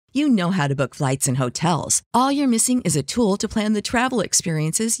You know how to book flights and hotels. All you're missing is a tool to plan the travel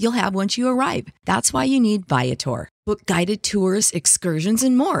experiences you'll have once you arrive. That's why you need Viator. Book guided tours, excursions,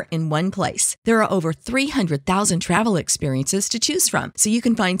 and more in one place. There are over 300,000 travel experiences to choose from, so you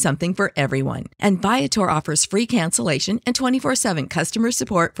can find something for everyone. And Viator offers free cancellation and 24/7 customer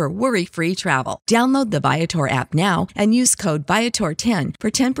support for worry-free travel. Download the Viator app now and use code Viator10 for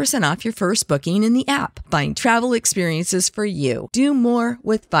 10% off your first booking in the app. Find travel experiences for you. Do more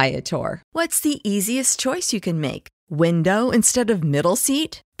with Viator. What's the easiest choice you can make? Window instead of middle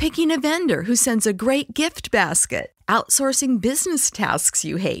seat? Picking a vendor who sends a great gift basket? Outsourcing business tasks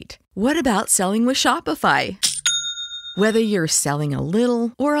you hate? What about selling with Shopify? Whether you're selling a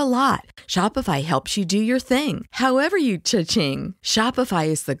little or a lot, Shopify helps you do your thing, however you cha-ching. Shopify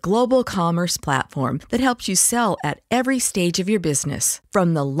is the global commerce platform that helps you sell at every stage of your business.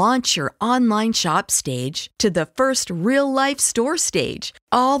 From the launch your online shop stage to the first real-life store stage,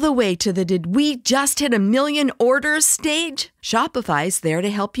 all the way to the did we just hit a million orders stage. Shopify's there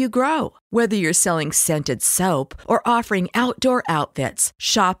to help you grow. Whether you're selling scented soap or offering outdoor outfits,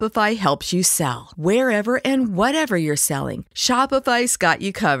 Shopify helps you sell. Wherever and whatever you're selling, Shopify's got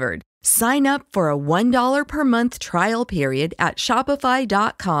you covered. Sign up for a $1 per month trial period at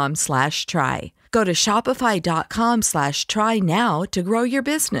shopify.com/try. Go to shopify.com/try now to grow your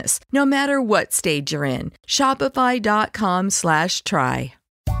business, no matter what stage you're in. Shopify.com/try.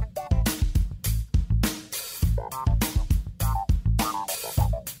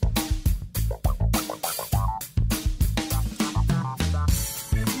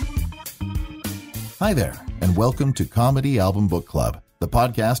 Hi there, and welcome to Comedy Album Book Club, the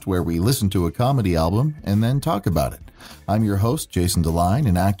podcast where we listen to a comedy album and then talk about it. I'm your host, Jason DeLine,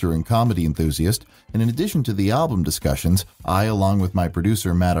 an actor and comedy enthusiast, and in addition to the album discussions, I, along with my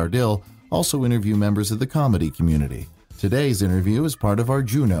producer, Matt Ardill, also interview members of the comedy community. Today's interview is part of our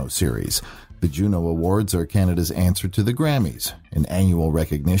Juno series. The Juno Awards are Canada's answer to the Grammys, an annual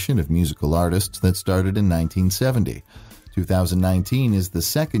recognition of musical artists that started in 1970. 2019 is the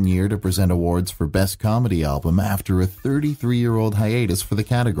second year to present awards for Best Comedy Album after a 33-year-old hiatus for the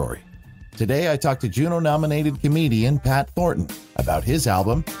category. Today, I talked to Juno-nominated comedian Pat Thornton about his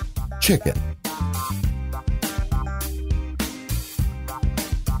album, Chicken.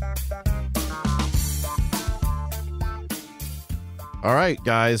 All right,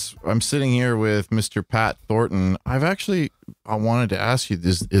 guys, I'm sitting here with Mr. Pat Thornton. I wanted to ask you,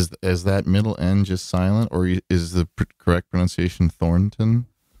 is that middle N just silent, or is the correct pronunciation Thornton?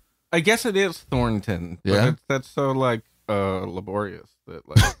 I guess it is Thornton. Yeah, but that's so laborious that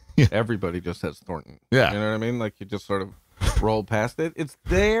like yeah. Everybody just says Thornton. Yeah, you know what I mean. Like you just sort of roll past it. It's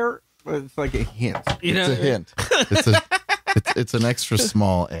there, but it's like a hint. You know, it's a hint. It's an extra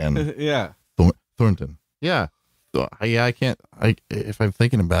small N. Yeah, Thornton. Yeah. So, I can't. If I'm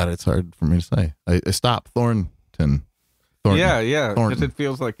thinking about it, it's hard for me to say. I stop Thornton. Yeah, because it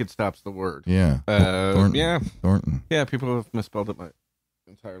feels like it stops the word. Yeah. Thornton. Yeah. Thornton. Yeah, people have misspelled it my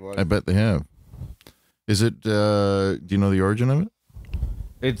entire life. I bet they have. Is it? Do you know the origin of it?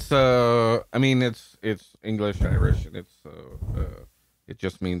 It's. It's English, Irish, and it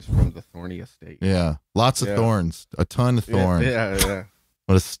just means from the thorny estate. Yeah. Lots of thorns. A ton of thorns. Yeah.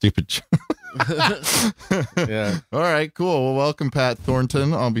 What a stupid joke. Yeah. All right, cool. Well, welcome, Pat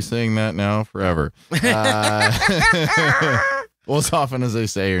Thornton. I'll be saying that now forever. Well, as often as I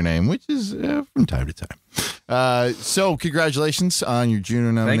say your name, which is from time to time. So congratulations on your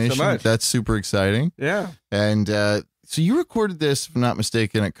Juno nomination. Thanks so much. That's super exciting. Yeah. And so you recorded this, if I'm not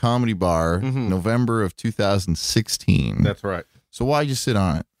mistaken, at Comedy Bar, November of 2016. That's right. So why'd you sit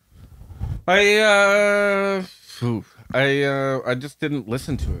on it? I just didn't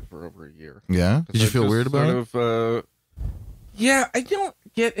listen to it for over a year. Yeah? Did you feel weird about it? Yeah, I don't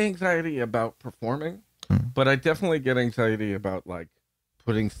get anxiety about performing, but I definitely get anxiety about like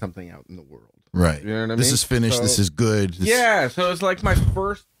putting something out in the world. Right. You know what I mean? This is finished. So, this is good. Yeah. So it's like my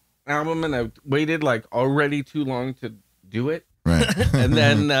first album, and I waited like already too long to do it. Right. and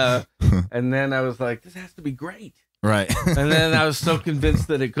then I was like, this has to be great. Right. And then I was so convinced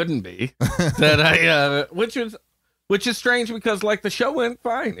that it couldn't be that which is strange because like the show went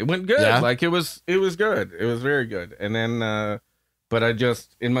fine. It went good. Yeah. Like it was good. It was very good. And then but I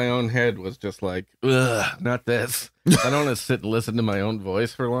just in my own head was just like, ugh, not this. I don't want to sit and listen to my own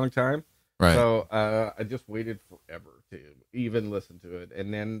voice for a long time. Right. So I just waited forever to even listen to it.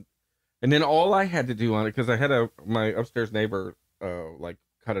 And then all I had to do on it, because I had my upstairs neighbor like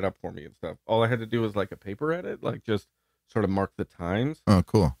cut it up for me and stuff. All I had to do was like a paper edit, like just sort of mark the times. Oh,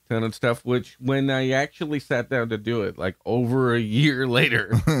 cool. And stuff, which when I actually sat down to do it, like over a year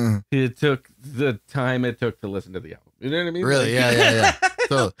later, it took the time it took to listen to the album. You know what I mean? Really? Like, Yeah.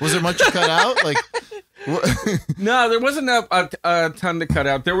 So was there much to cut out? Like, No, there wasn't a ton to cut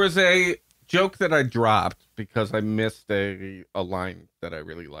out. There was a joke that I dropped because I missed a line that I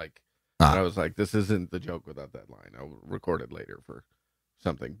really like. And I was like, this isn't the joke without that line. I'll record it later for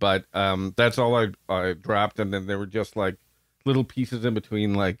something. But that's all I dropped. And then there were just like little pieces in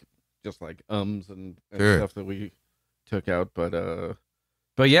between, like just like and Sure. stuff that we took out.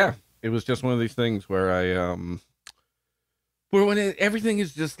 But yeah, it was just one of these things where where everything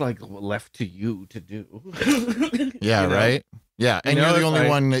is just like left to you to do. Yeah, You know? right. Yeah, and You know, you're the it's only like-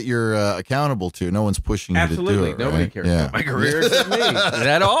 one that you're accountable to. No one's pushing you to do Absolutely, it. nobody right? cares Yeah. about my career except me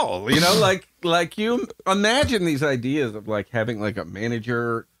at all. You know, like you imagine these ideas of like having like a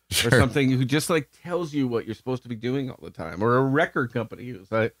manager Sure. or something who just like tells you what you're supposed to be doing all the time, or a record company who's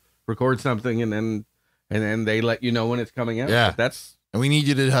like record something and then they let you know when it's coming out. Yeah. But that's And we need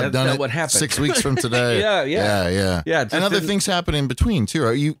you to have That's done not it what happened. 6 weeks from today. Yeah. Yeah. Yeah, it just And other didn't- things happen in between too.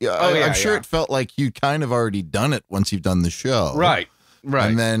 Are you? yeah, I'm sure yeah. it felt like you kind of already done it once you've done the show. right.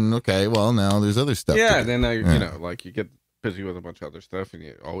 And then okay, well now there's other stuff. Yeah, to do. then Yeah. you know, like you get busy with a bunch of other stuff, and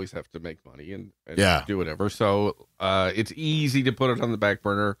you always have to make money and Yeah. do whatever. So it's easy to put it on the back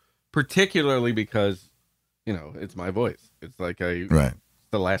burner, particularly because you know it's my voice. It's like Right. it's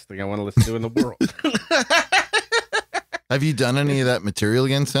the last thing I want to listen to in the world. Have you done any of that material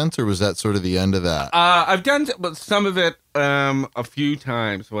again since, or was that sort of the end of that? I've done some of it a few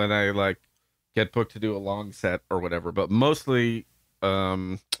times when I like get booked to do a long set or whatever, but mostly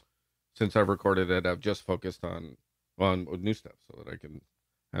since I've recorded it, I've just focused on new stuff so that I can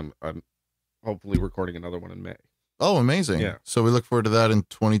I'm hopefully recording another one in May. Oh, amazing. Yeah. So we look forward to that in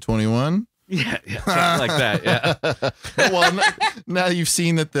 2021. Yeah, something like that. Yeah. Well, now you've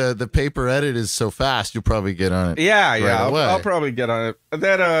seen that the paper edit is so fast, you'll probably get on it. Yeah, Right yeah. away. I'll probably get on it.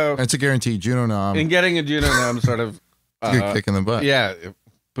 That And it's a guaranteed Juno nom. in getting a Juno now, I'm sort of It's a good kick in the butt. yeah, it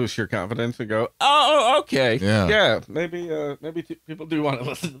boosts your confidence and go, oh, okay, Yeah. maybe people do want to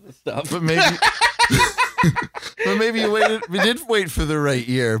listen to this stuff. But maybe but maybe you waited. We did wait for the right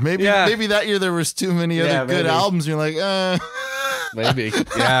year. Maybe Yeah. maybe that year there was too many other good maybe. albums. You're like, Maybe,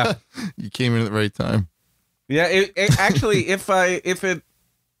 yeah, you came in at the right time. yeah. It actually, if it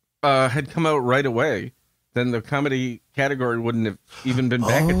had come out right away, then the comedy category wouldn't have even been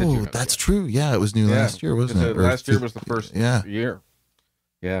back at the Juno. That's true. Yeah, it was new last year, wasn't it? Or Last year was the first Yeah. year.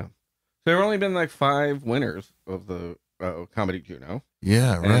 Yeah. So there have only been like 5 winners of the comedy Juno.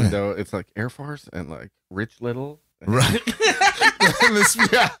 Yeah, right. And it's like Air Force and like Rich Little. Right. And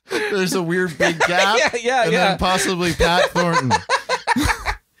there's a weird big gap. yeah. And then possibly Pat Thornton.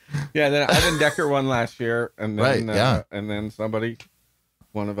 Yeah, then Ivan Decker won last year, and then Right, yeah. and then somebody,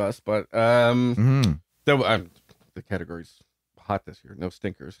 one of us, but Mhm. the category's hot this year. No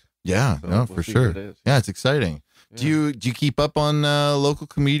stinkers. Yeah, So no, we'll for see sure. what it is. Yeah, it's exciting. Do you keep up on local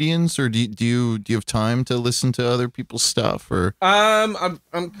comedians, or do you have time to listen to other people's stuff? Or I'm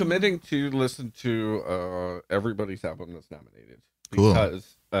committing to listen to everybody's album that's nominated Cool.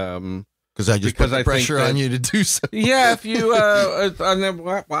 because I just put Because the I think pressure on that- you to do so. yeah, if you on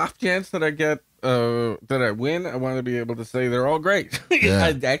the off chance that I get that I win, I want to be able to say they're all great. Yeah.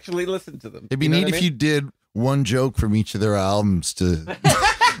 I'd actually listen to them. It'd be You know neat what I if mean? you did one joke from each of their albums to.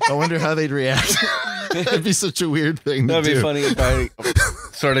 I wonder how they'd react. It'd be such a weird thing to That'd do. be funny if I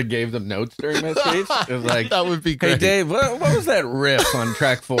sort of gave them notes during my speech. It was like, That would be hey, great. Dave, what was that riff on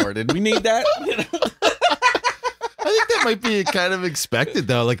track 4? Did we need that? I think that might be kind of expected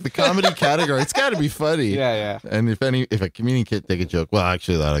though. Like the comedy category, it's got to be funny. Yeah. And if a comedian can't take a joke, well,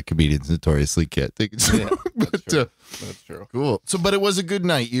 actually, a lot of comedians notoriously can't take a joke. But, That's true. cool. So, but it was a good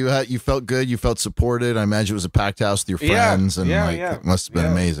night. You felt good. You felt supported. I imagine it was a packed house with your Yeah, friends, and yeah, like yeah. it must have been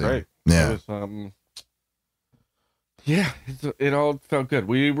Yeah, amazing. Right. Yeah. It was, it all felt good.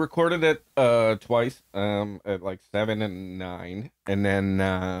 We recorded it twice, at like 7 and 9, and then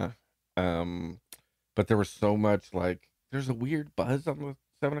but there was so much like there's a weird buzz on the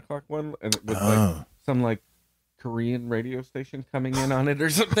 7 o'clock one, and with like some like Korean radio station coming in on it or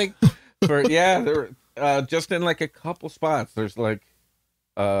something. There just in like a couple spots there's like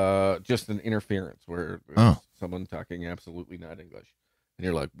just an interference where there's someone talking absolutely not English, and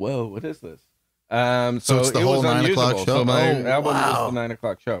you're like, whoa, what is this? So it's the it whole was 9 o'clock unusable. show? So my Oh, album wow. was the 9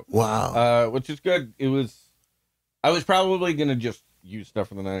 o'clock show, Wow. which is good. I was probably gonna just use stuff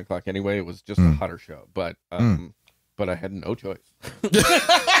from the 9 o'clock anyway. It was just a hotter show, but I had no choice.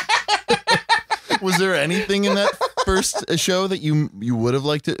 Was there anything in that first show that you would have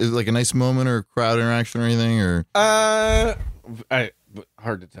liked it? Like a nice moment or crowd interaction or anything? Or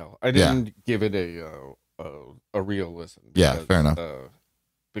Hard to tell. I didn't give it a real listen. Yeah, fair enough.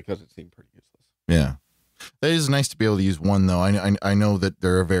 Because it seemed pretty useless. yeah. That is nice to be able to use one, though. I know that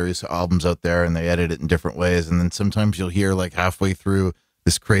there are various albums out there and they edit it in different ways. And then sometimes you'll hear like halfway through,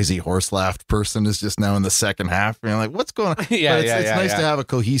 this crazy horse laughed person is just now in the second half. And you're like, what's going on? Yeah, it's nice to have a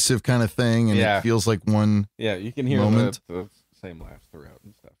cohesive kind of thing. And it feels like one you can hear moment. The same laughs throughout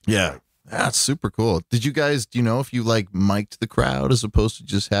and stuff. Yeah. Right. That's super cool. Do you know if you like mic'd the crowd as opposed to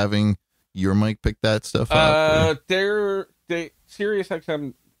just having your mic pick that stuff up? Sirius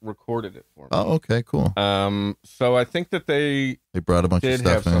XM recorded it for me. Oh, okay, cool. So I think that they brought a bunch of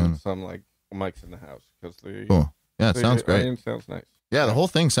stuff in. Some like mics in the house because they. Cool. Yeah, it sounds great. It sounds nice. Yeah, the whole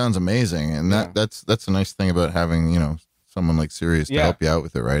thing sounds amazing, and that's a nice thing about having someone like Sirius to help you out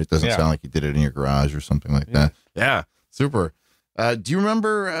with it, right? It doesn't sound like you did it in your garage or something like that. Yeah, super. Do you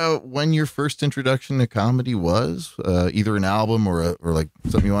remember when your first introduction to comedy was? Either an album or like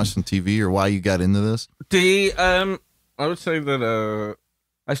something you watched on TV, or why you got into this? I would say that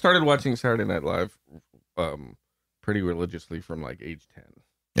I started watching Saturday Night Live pretty religiously from like age 10.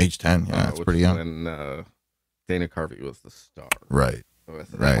 Age 10, yeah, that's pretty young. When Dana Carvey was the star. Right.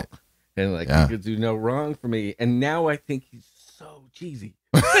 And like, he could do no wrong for me. And now I think he's so cheesy.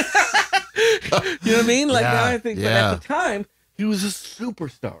 You know what I mean? Like now I think, but at the time, he was a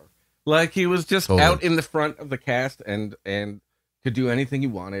superstar. Like he was just out in the front of the cast and could do anything he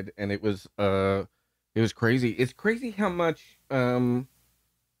wanted. And it was crazy. It's crazy how much comedy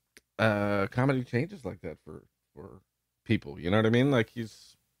changes like that for people. You know what I mean? Like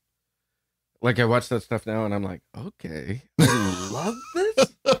like I watch that stuff now and I'm like, okay, I love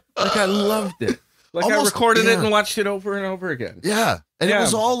this. Like I loved it. Like I recorded it and watched it over and over again. Yeah. And it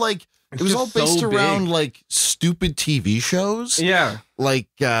was all like, it was all based around like stupid TV shows. Yeah. Like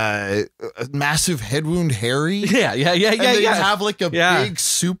Massive Head Wound Harry. Yeah. And they have like a big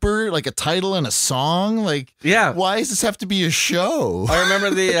super, like a title and a song. Like, why does this have to be a show? I remember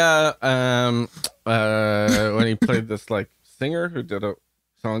when he played this like singer who did a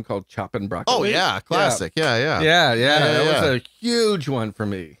song called Choppin' Broccoli. Oh yeah, classic. Yeah. That was a huge one for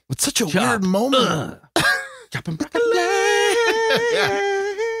me. It's such a weird moment. Choppin' Broccoli.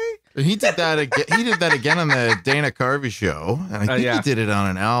 And he did that again. He did that again on the Dana Carvey show, and I think he did it on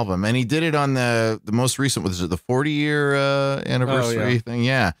an album, and he did it on the most recent. Was it the 40-year anniversary thing?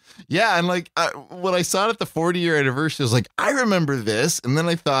 Yeah. And like when I saw it at the 40-year anniversary, I was like, I remember this, and then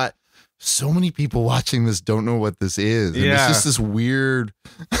I thought, so many people watching this don't know what this is. And it's just this weird.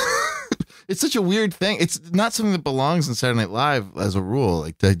 It's such a weird thing. It's not something that belongs in Saturday Night Live as a rule.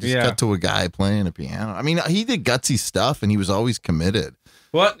 Like they just cut to a guy playing a piano. I mean, he did gutsy stuff, and he was always committed.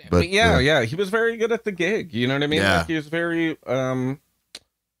 Well, but he was very good at the gig. You know what I mean? Yeah. Like he was very,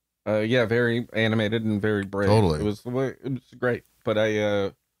 very animated and very brave. Totally. It was great.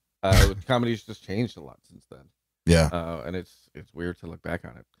 But comedy's just changed a lot since then. Yeah. And it's weird to look back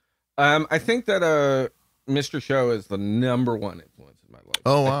on it. I think that Mr. Show is the number one influence in my life.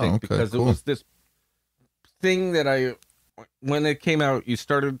 Oh wow! I think because it was this thing that when it came out, you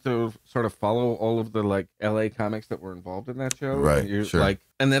started to sort of follow all of the like LA comics that were involved in that show, right? And sure.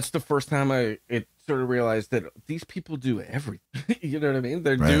 And that's the first time it sort of realized that these people do everything. You know what I mean?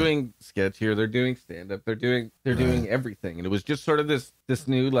 They're doing sketch here, they're doing stand up, they're doing everything, and it was just sort of this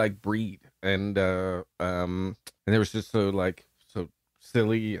new like breed, and they were just so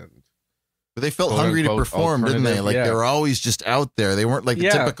silly and. But they felt hungry to perform, didn't they? Like they were always just out there. They weren't like the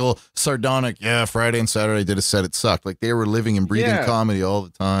typical sardonic, Friday and Saturday I did a set, it sucked. Like they were living and breathing comedy all the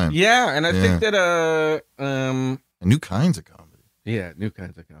time. Yeah, and I think that and new kinds of comedy. Yeah, new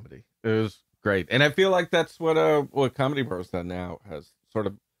kinds of comedy. It was great. And I feel like that's what Comedy Bros done now, has sort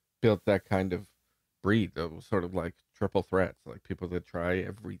of built that kind of breed of sort of like triple threats, like people that try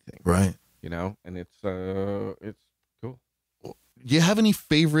everything. Right. You know, and it's cool. Do you have any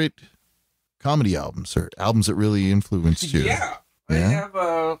favorite comedy albums or albums that really influenced you? I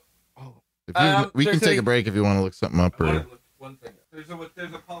have we can take a break if you want to look something up. Or one thing. There's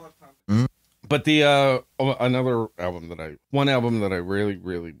a Paul Thompson. But the one album that I really,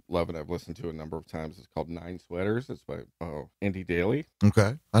 really love and I've listened to a number of times is called Nine Sweaters. It's by Andy Daly.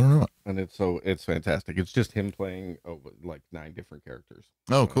 Okay, I don't know. And it's fantastic. It's just him playing like 9 different characters.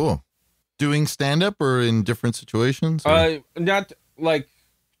 Oh, cool. Doing stand up or in different situations? Not like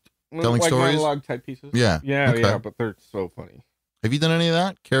telling stories, monologue type pieces. Yeah, but they're so funny. Have you done any of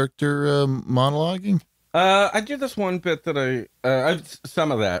that character monologuing? I did this one bit that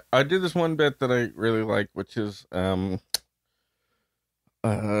some of that. I did this one bit that I really like, which is okay.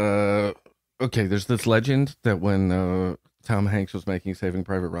 There's this legend that when Tom Hanks was making Saving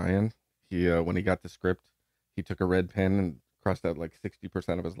Private Ryan, he when he got the script, he took a red pen and crossed out like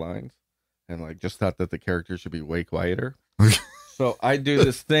 60% of his lines, and like just thought that the character should be way quieter. So I do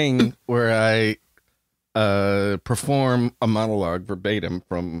this thing where perform a monologue verbatim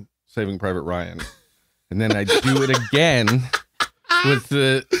from Saving Private Ryan, and then I do it again with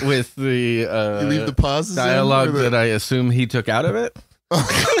the You leave the pauses in, dialogue or the- that I assume he took out of it.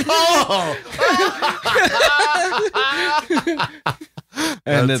 Oh!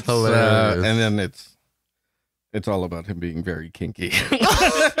 And That's it's hilarious. and then it's all about him being very kinky.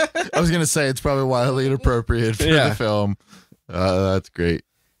 I was gonna say it's probably wildly inappropriate for the film. That's great.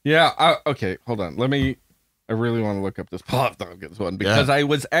 Yeah. Okay. Hold on. I really want to look up this Paul Dawkins one because I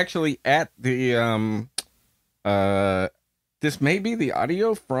was actually at the this may be the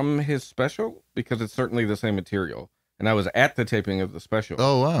audio from his special because it's certainly the same material, and I was at the taping of the special.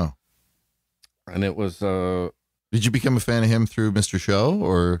 Oh wow! And it was Did you become a fan of him through Mr. Show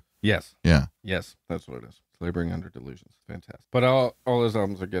or? Yes. Yeah. Yes, that's what it is. Laboring Under Delusions. Fantastic. But all his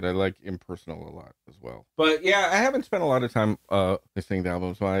albums are good. I like Impersonal a lot as well. But yeah, I haven't spent a lot of time listening to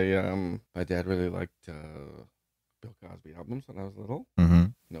albums. My dad really liked Bill Cosby albums when I was little. Mm-hmm.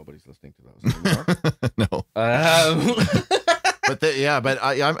 Nobody's listening to those anymore. No. But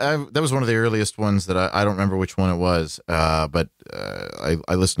I that was one of the earliest ones that I don't remember which one it was. But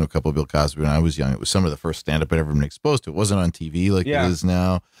I listened to a couple of Bill Cosby when I was young. It was some of the first stand-up I'd ever been exposed to. It wasn't on TV like it is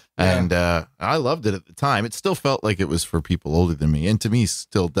now. And I loved it at the time. It still felt like it was for people older than me, and to me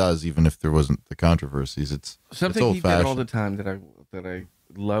still does, even if there wasn't the controversies. It's something it's he did all the time that I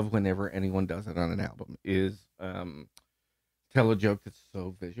love whenever anyone does it on an album is tell a joke that's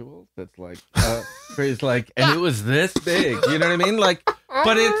so visual that's like where he's like, and it was this big, you know what I mean? Like,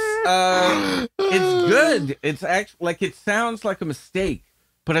 but it's good. It's actually like, it sounds like a mistake,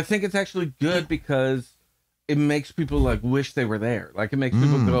 but I think it's actually good because it makes people like wish they were there. Like it makes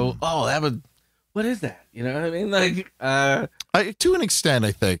people go, oh, what is that? You know what I mean? Like, to an extent,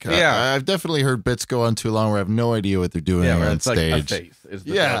 I think. Yeah. I've definitely heard bits go on too long where I have no idea what they're doing on it's stage. like a face is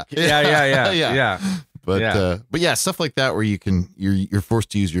the Yeah. joke. Yeah. But yeah, stuff like that where you're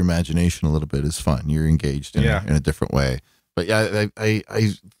forced to use your imagination a little bit is fun. You're engaged in a different way. But yeah,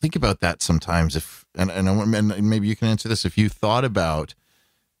 I think about that sometimes. And maybe you can answer this, if you thought about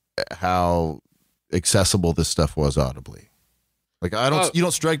how accessible this stuff was audibly. Like you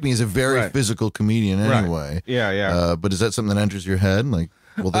don't strike me as a very physical comedian anyway. Right. Yeah. But is that something that enters your head? Like,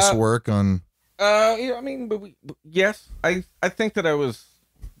 will this work on? Yeah, I mean, yes, I think that I was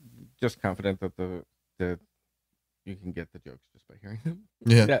just confident that you can get the jokes just by hearing them.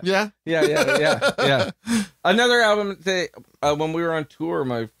 Yeah. Another album when we were on tour,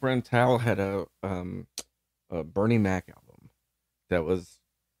 my friend Tal had a Bernie Mac album that was,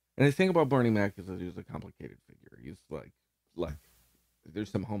 and the thing about Bernie Mac is that he was a complicated figure. He's like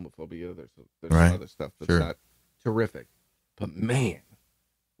there's some homophobia, there's some other stuff that's not terrific, but man,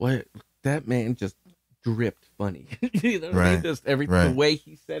 what that man just dripped funny. You know what I mean? Just the way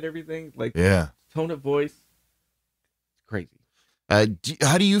he said everything, like tone of voice, it's crazy.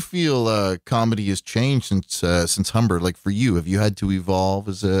 How do you feel comedy has changed since Humber? Like for you, have you had to evolve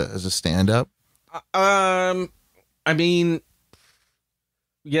as a stand-up? I mean,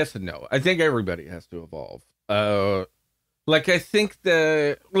 yes and no. I think everybody has to evolve. Like I think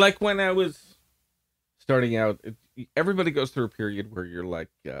when I was starting out, everybody goes through a period where you're like,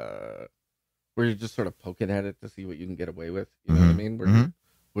 where you're just sort of poking at it to see what you can get away with. You know what I mean?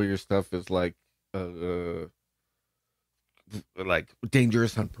 Where your stuff is like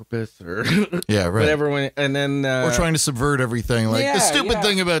dangerous on purpose or whatever. And then we're trying to subvert everything. Like the stupid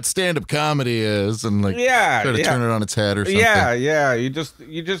thing about stand-up comedy is, and like try to turn it on its head or something. Yeah. You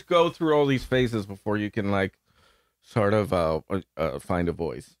just go through all these phases before you can like sort of find a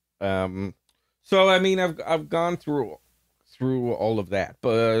voice. So I mean, I've gone through all of that,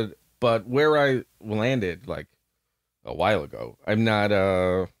 but where I landed like a while ago, I'm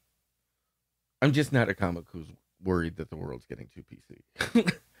just not a comic who's worried that the world's getting too PC.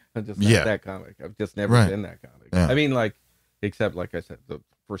 I'm just not that comic. I've just never been that comic. Yeah. I mean, like, except like I said, the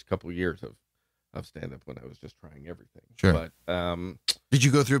first couple of years of stand up when I was just trying everything. Sure. But did you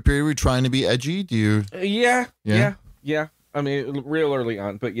go through a period where you're trying to be edgy? Do you? Yeah. I mean, real early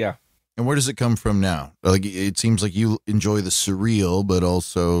on, but yeah. And where does it come from now? Like, it seems like you enjoy the surreal, but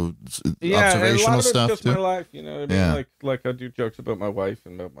also observational and a lot of stuff it's just too. my life, you know what I mean? Like I do jokes about my wife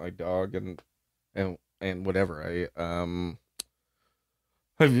and about my dog and whatever.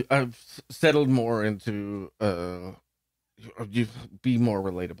 I've settled more into you be more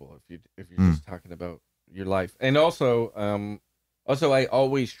relatable if you're just talking about your life. And also I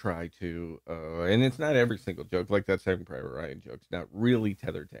always try to and it's not every single joke, like that Saving Private Ryan joke's not really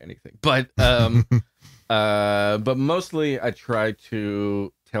tethered to anything, but mostly I try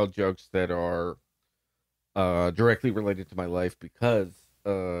to tell jokes that are directly related to my life because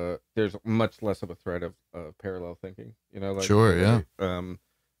there's much less of a threat of parallel thinking. Like Sure, yeah.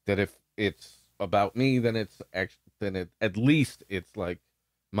 That if it's about me, then at least it's like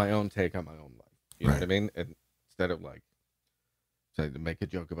my own take on my own life. You know what I mean? And instead of like to make a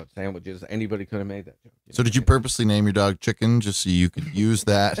joke about sandwiches, anybody could have made that joke. So did you purposely name your dog Chicken just so you could use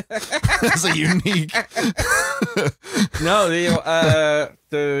that as a unique? No,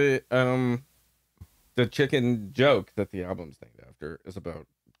 the chicken joke that the album's named after is about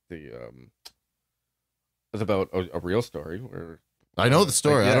a real story where I know the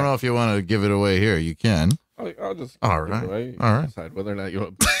story. yeah. I don't know if you want to give it away here. You can. I'll just all give it right. away. All right. Decide whether or not you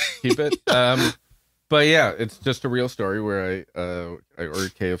want to keep it. But yeah, it's just a real story where I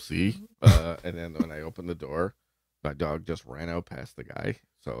ordered KFC, and then when I opened the door, my dog just ran out past the guy,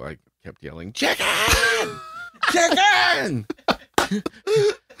 so I kept yelling, "Chicken! Chicken!"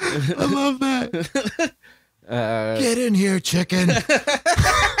 I love that. Get in here, chicken.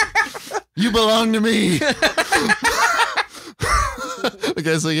 You belong to me. The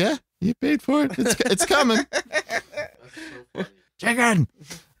guy's like, yeah, you paid for it. It's coming. Chicken.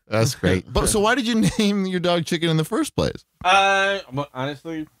 That's great. But so why did you name your dog Chicken in the first place? Well,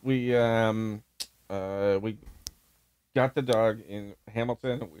 honestly, we got the dog in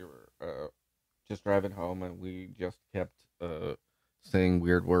Hamilton. We were just driving home, and we just kept saying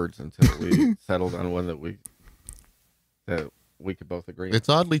weird words until we settled on one that we could both agree on. It's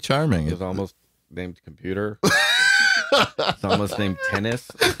oddly charming. It was almost named Computer. It's almost named Tennis.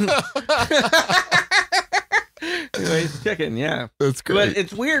 Anyways, Chicken, yeah. That's great. But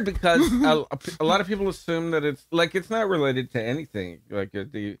it's weird because a lot of people assume that it's not related to anything. Like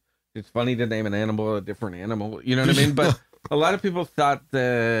it's funny to name an animal a different animal. You know what I mean? But a lot of people thought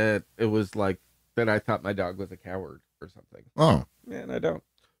that it was like that. I thought my dog was a coward or something. Oh, man, I don't.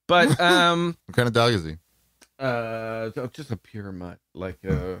 But what kind of dog is he? Just a pure mutt. Like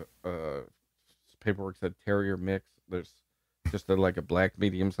paperwork said terrier mix. There's just like a black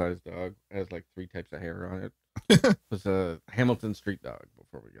medium-sized dog. It has like 3 types of hair on it. It was a Hamilton street dog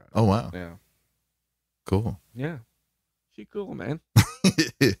before we got it. Oh wow. Yeah. Cool. Yeah. She cool, man.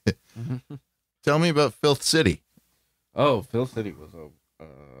 Tell me about Filth City. Oh, Filth City was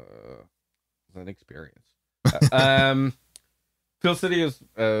an experience. Filth City is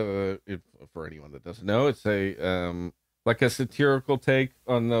for anyone that doesn't know, it's a like a satirical take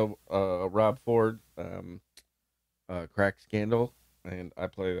on the Rob Ford crack scandal, and I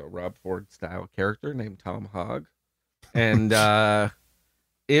play a Rob Ford style character named Tom Hogg, and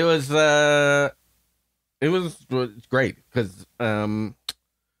it was great because as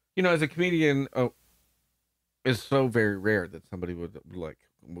a comedian, it's so very rare that somebody would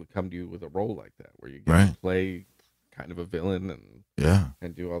come to you with a role like that where you get to play kind of a villain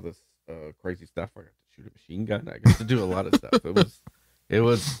and do all this crazy stuff. I got to shoot a machine gun. I got to do a lot of stuff. It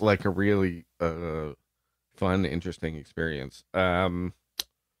was like a really fun, interesting experience. Also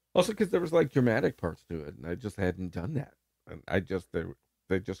because there was like dramatic parts to it, and I just hadn't done that, and they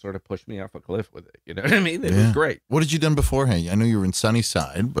just sort of pushed me off a cliff with it. You know what I mean? It was great. What had you done beforehand? I know you were in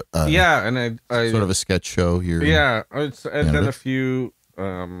Sunnyside, but yeah, and I sort of a sketch show here. Yeah, I've done a few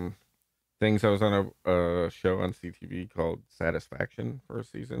things. I was on a show on CTV called Satisfaction for a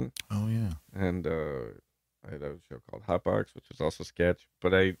season. Oh yeah, and I had a show called Hotbox, which was also sketch,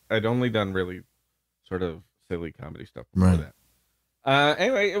 but I'd only done really sort of silly comedy stuff before that.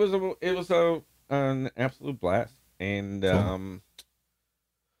 Anyway, it was an absolute blast, and and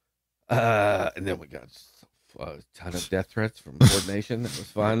then we got a ton of death threats from Coordination. That was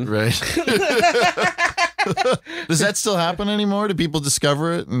fun, right? Does that still happen anymore? Do people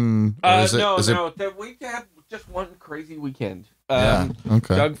discover it? And no. We had just one crazy weekend.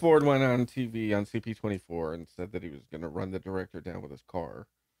 Okay. Doug Ford went on TV on CP24 and said that he was going to run the director down with his car,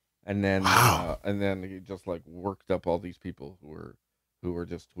 and then he just like worked up all these people who were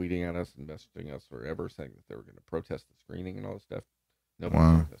just tweeting at us and messaging us forever saying that they were going to protest the screening and all this stuff.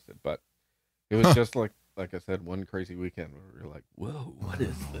 Nobody protested, but it was just like I said, one crazy weekend where we were like, "Whoa, what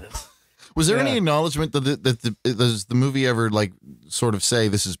is this?" Was there any acknowledgement that does the movie ever like sort of say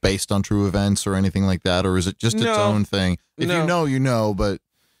this is based on true events or anything like that, or is it just its own thing? If you know, but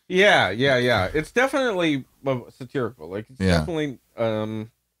yeah. It's definitely satirical. Like it's definitely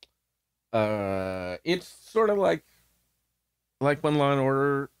it's sort of like when Law and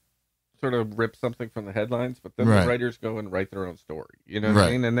Order sort of rips something from the headlines, but then the writers go and write their own story. You know what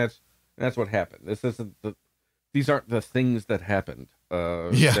I mean? And that's what happened. These aren't the things that happened.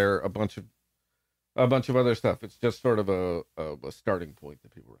 They're a bunch of other stuff. It's just sort of a starting point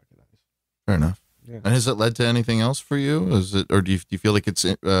that people recognize. Fair enough. Yeah. And has it led to anything else for you? Is it, or do you feel like it's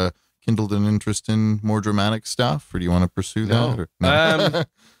kindled an interest in more dramatic stuff, or do you want to pursue that? Or, no.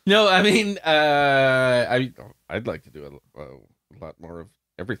 No, I mean, I'd like to do a lot more of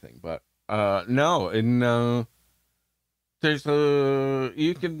everything, but no, and there's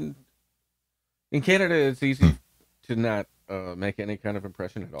you can in Canada it's easy to not make any kind of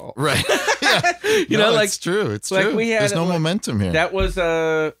impression at all. Right. Yeah. You know, like it's true. It's like true. There's no momentum here. That was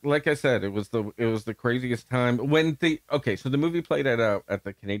like I said, it was the craziest time when so the movie played at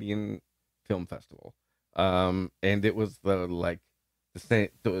the Canadian Film Festival, and it was the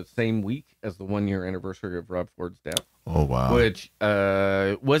same week as the 1-year anniversary of Rob Ford's death. Oh wow! Which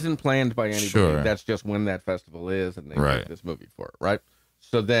wasn't planned by anybody. Sure. That's just when that festival is, and they made this movie for it, right?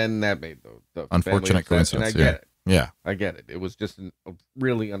 So then that made the unfortunate coincidence. And I get it. Yeah, I get it. It was just a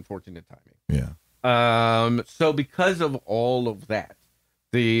really unfortunate timing. Yeah. So because of all of that,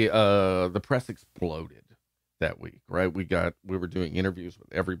 the press exploded that week, right? We were doing interviews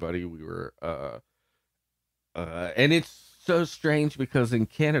with everybody. We were and it's so strange because in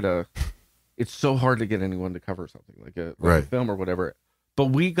Canada, it's so hard to get anyone to cover something like a film or whatever. But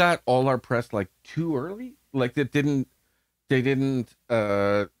we got all our press like too early. Like they didn't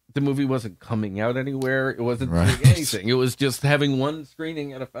the movie wasn't coming out anywhere. It wasn't doing anything. It was just having one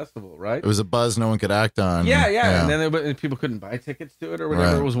screening at a festival, right? It was a buzz no one could act on. Yeah. And then people couldn't buy tickets to it or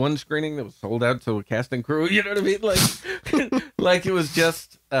whatever. It was one screening that was sold out to a cast and crew. You know what I mean? Like, like it was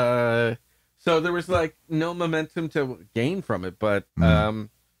just. So there was like no momentum to gain from it, but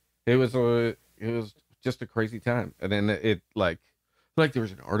it was just a crazy time. And then it like there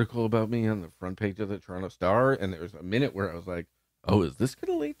was an article about me on the front page of the Toronto Star, and there was a minute where I was like, oh, is this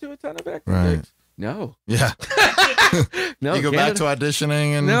going to lead to a ton of acting gigs? No. Yeah. No. You go back to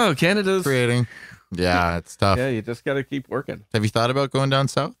auditioning and Canada's creating. Yeah, it's tough. Yeah, you just got to keep working. Have you thought about going down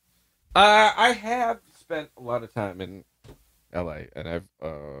south? I have spent a lot of time in LA, and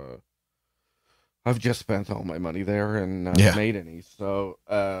I've just spent all my money there and not made any. So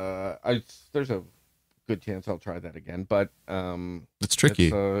there's a good chance I'll try that again, but it's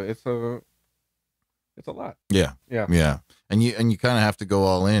tricky. It's a lot. Yeah. And you kind of have to go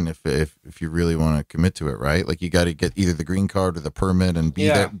all in if you really want to commit to it, right? Like you got to get either the green card or the permit and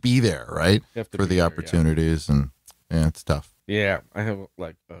be there, right? For the opportunities, and it's tough. Yeah, I have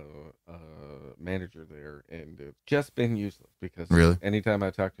like a manager there, and it's just been useless because anytime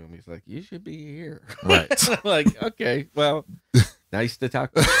I talk to him, he's like, "You should be here." Right. I'm like, okay, well, nice to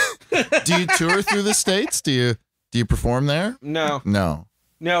talk to. Do you tour through the States? Do you perform there? No,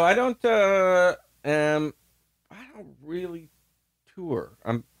 I don't. I don't really tour.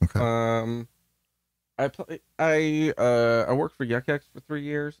 I play. I worked for Yuck Yucks for 3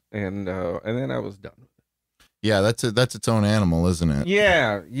 years, and then I was done with it. Yeah, that's its own animal, isn't it?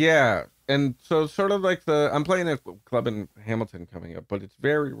 Yeah. And so sort of like I'm playing a club in Hamilton coming up, but it's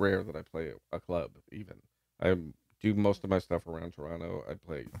very rare that I play a club even. I do most of my stuff around Toronto. I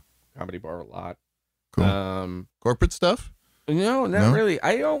play comedy bar a lot. Cool. Corporate stuff? No, not really.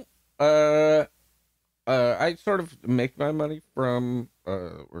 I don't I sort of make my money from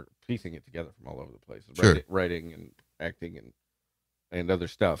or piecing it together from all over the place. Writing and acting and other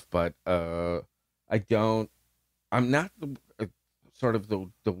stuff, but I'm not sort of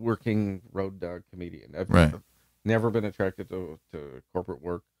the working road dog comedian. I've never been attracted to corporate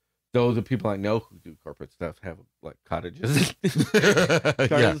work, though the people I know who do corporate stuff have like cottages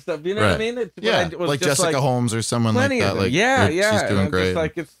and stuff. You know what I mean? Like Jessica Holmes or someone like that. Like, she's doing great.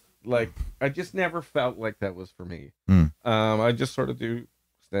 It's like I just never felt like that was for me. I just sort of do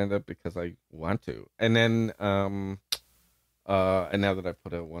stand up because I want to, and then and now that I've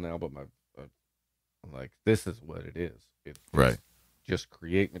put out one album, I'm like, this is what it is. It's just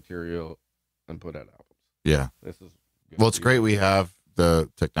create material and put out albums. Yeah. This is well, it's great we have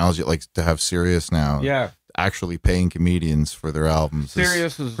the technology, like to have Sirius now. Yeah. Actually paying comedians for their albums.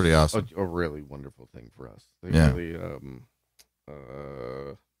 Sirius is pretty awesome. A really wonderful thing for us. They really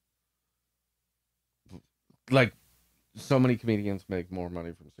like so many comedians make more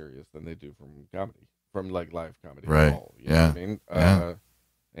money from Sirius than they do from comedy, from like live comedy. Right. All, you know what I mean?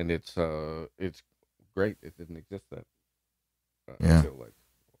 And it's great. It didn't exist that until like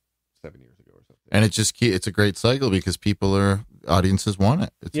 7 years ago or something. And it's a great cycle because audiences want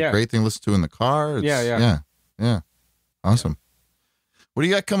it. It's a great thing to listen to in the car. Yeah. Awesome. What do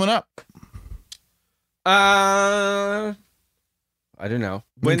you got coming up? I don't know.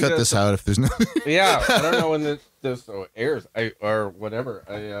 We can cut this out if there's no. Yeah, I don't know when this airs. Or whatever.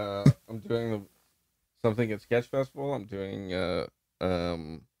 I'm doing something at Sketch Festival. I'm doing a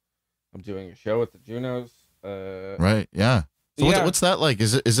show at the Junos. Right. Yeah. So what's that like?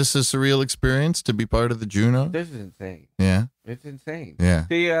 Is this a surreal experience to be part of the Juno? This is insane. Yeah. It's insane. Yeah.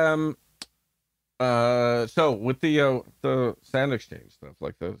 The so with the Sound Exchange stuff,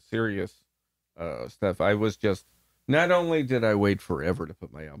 like the serious stuff, I was just, not only did I wait forever to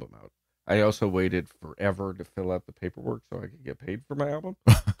put my album out, I also waited forever to fill out the paperwork so I could get paid for my album.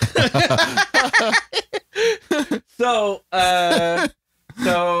 So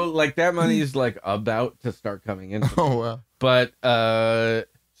like that money is like about to start coming in. Oh wow. But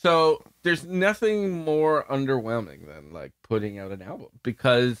so there's nothing more underwhelming than like putting out an album,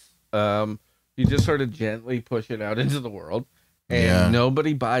 because you just sort of gently push it out into the world, and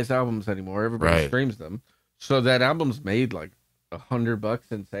nobody buys albums anymore. Everybody streams them. So that album's made like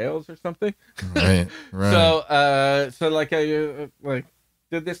 $100 in sales or something. Right. So like I like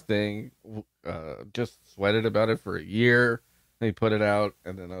did this thing, just sweated about it for a year. They put it out,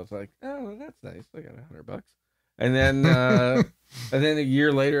 and then I was like, oh, that's nice. I got $100. And then and then a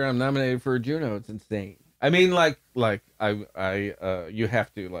year later, I'm nominated for a Juno. It's insane. I mean, like I you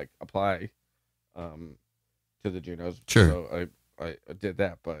have to like apply to the Junos. Sure. So I did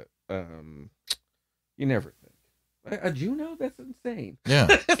that, but you never think a Juno. That's insane. Yeah,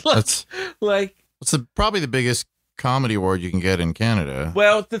 that's probably the biggest comedy award you can get in Canada.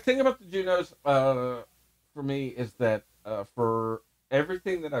 Well, the thing about the Junos for me is that for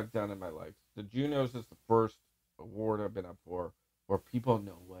everything that I've done in my life, the Junos is the first award I've been up for where people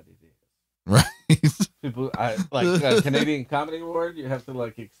know what it is. Right. People, like a Canadian Comedy Award, you have to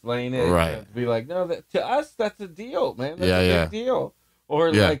like explain it. Right. You have to be like, no, to us that's a deal, man. That's a big deal.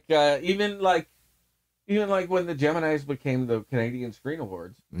 Or like even like when the Geminis became the Canadian Screen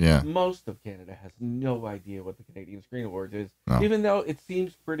Awards, most of Canada has no idea what the Canadian Screen Awards is, even though it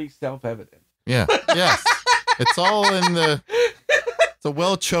seems pretty self-evident. Yeah. Yes. It's all in it's a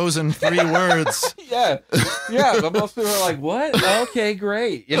well-chosen 3 words. Yeah. But most people are like, what? Okay,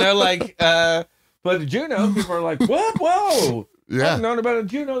 great. You know, like, but the Juno, people are like, what? Whoa. Yeah. I've known about a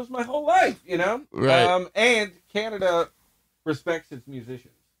Junos my whole life, you know? Right. And Canada respects its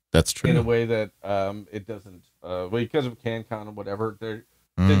musicians. That's true. In a way that it doesn't, because of CanCon or whatever, they're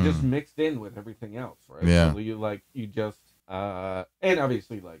just mixed in with everything else, right? Yeah. So you just, and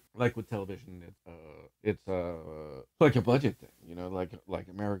obviously like with television, it's like a budget thing, you know, like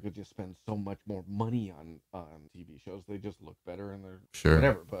America just spends so much more money on TV shows. They just look better and they're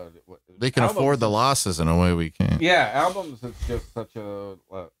whatever, but they can afford the losses in a way we can't. Yeah. Albums, it's just such a,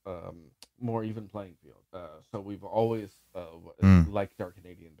 more even playing field. So we've always, liked our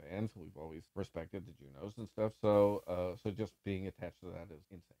Canadian bands. We've always respected the Junos and stuff. So just being attached to that is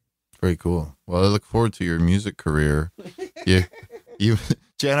insane. Very cool. Well, I look forward to your music career.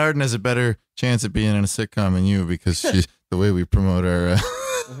 Jan Arden has a better chance of being in a sitcom than you, because she's the way we promote our.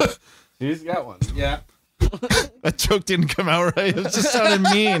 She's got one. Yeah. That joke didn't come out right. It just sounded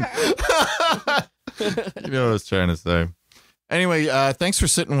mean. You know what I was trying to say. Anyway, thanks for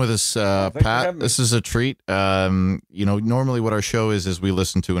sitting with us, Pat. This is a treat. Normally what our show is we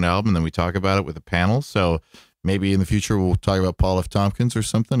listen to an album and then we talk about it with a panel. So maybe in the future we'll talk about Paul F. Tompkins or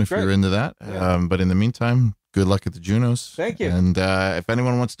something if you're into that. Yeah. But in the meantime, good luck at the Junos. Thank you. And if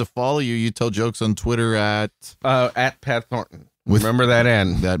anyone wants to follow you, you tell jokes on Twitter at Pat Thornton. Remember that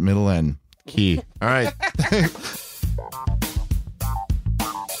N. That middle N. Key. All right.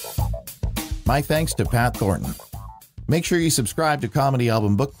 My thanks to Pat Thornton. Make sure you subscribe to Comedy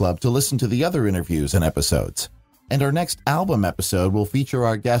Album Book Club to listen to the other interviews and episodes. And our next album episode will feature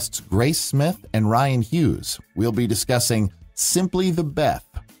our guests Grace Smith and Ryan Hughes. We'll be discussing Simply the Beth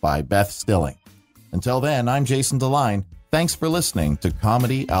by Beth Stilling. Until then, I'm Jason DeLine. Thanks for listening to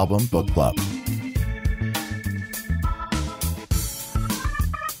Comedy Album Book Club.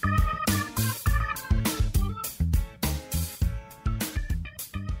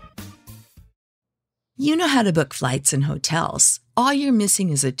 You know how to book flights and hotels. All you're missing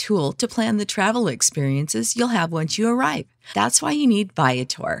is a tool to plan the travel experiences you'll have once you arrive. That's why you need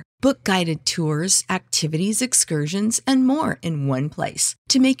Viator. Book guided tours, activities, excursions, and more in one place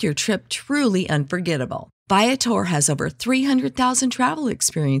to make your trip truly unforgettable. Viator has over 300,000 travel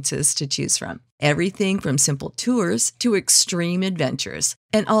experiences to choose from. Everything from simple tours to extreme adventures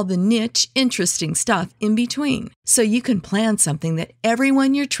and all the niche, interesting stuff in between. So you can plan something that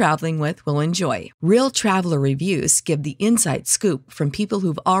everyone you're traveling with will enjoy. Real traveler reviews give the inside scoop from people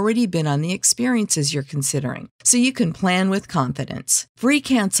who've already been on the experiences you're considering. So you can plan with confidence. Free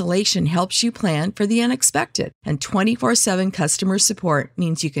cancellation helps you plan for the unexpected. And 24/7 customer support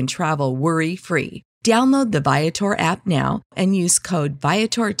means you can travel worry-free. Download the Viator app now and use code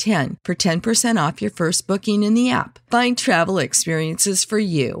Viator10 for 10% off your first booking in the app. Find travel experiences for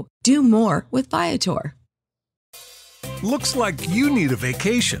you. Do more with Viator. Looks like you need a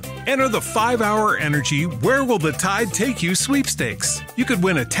vacation. Enter the 5-Hour Energy Where Will the Tide Take You sweepstakes. You could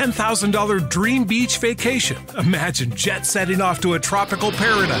win a $10,000 dream beach vacation. Imagine jet setting off to a tropical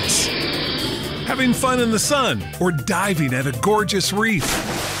paradise, having fun in the sun, or diving at a gorgeous reef.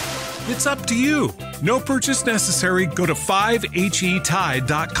 It's up to you. No purchase necessary. Go to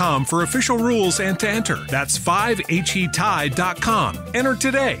 5HETide.com for official rules and to enter. That's 5HETide.com. Enter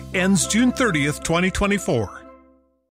today. Ends June 30th, 2024.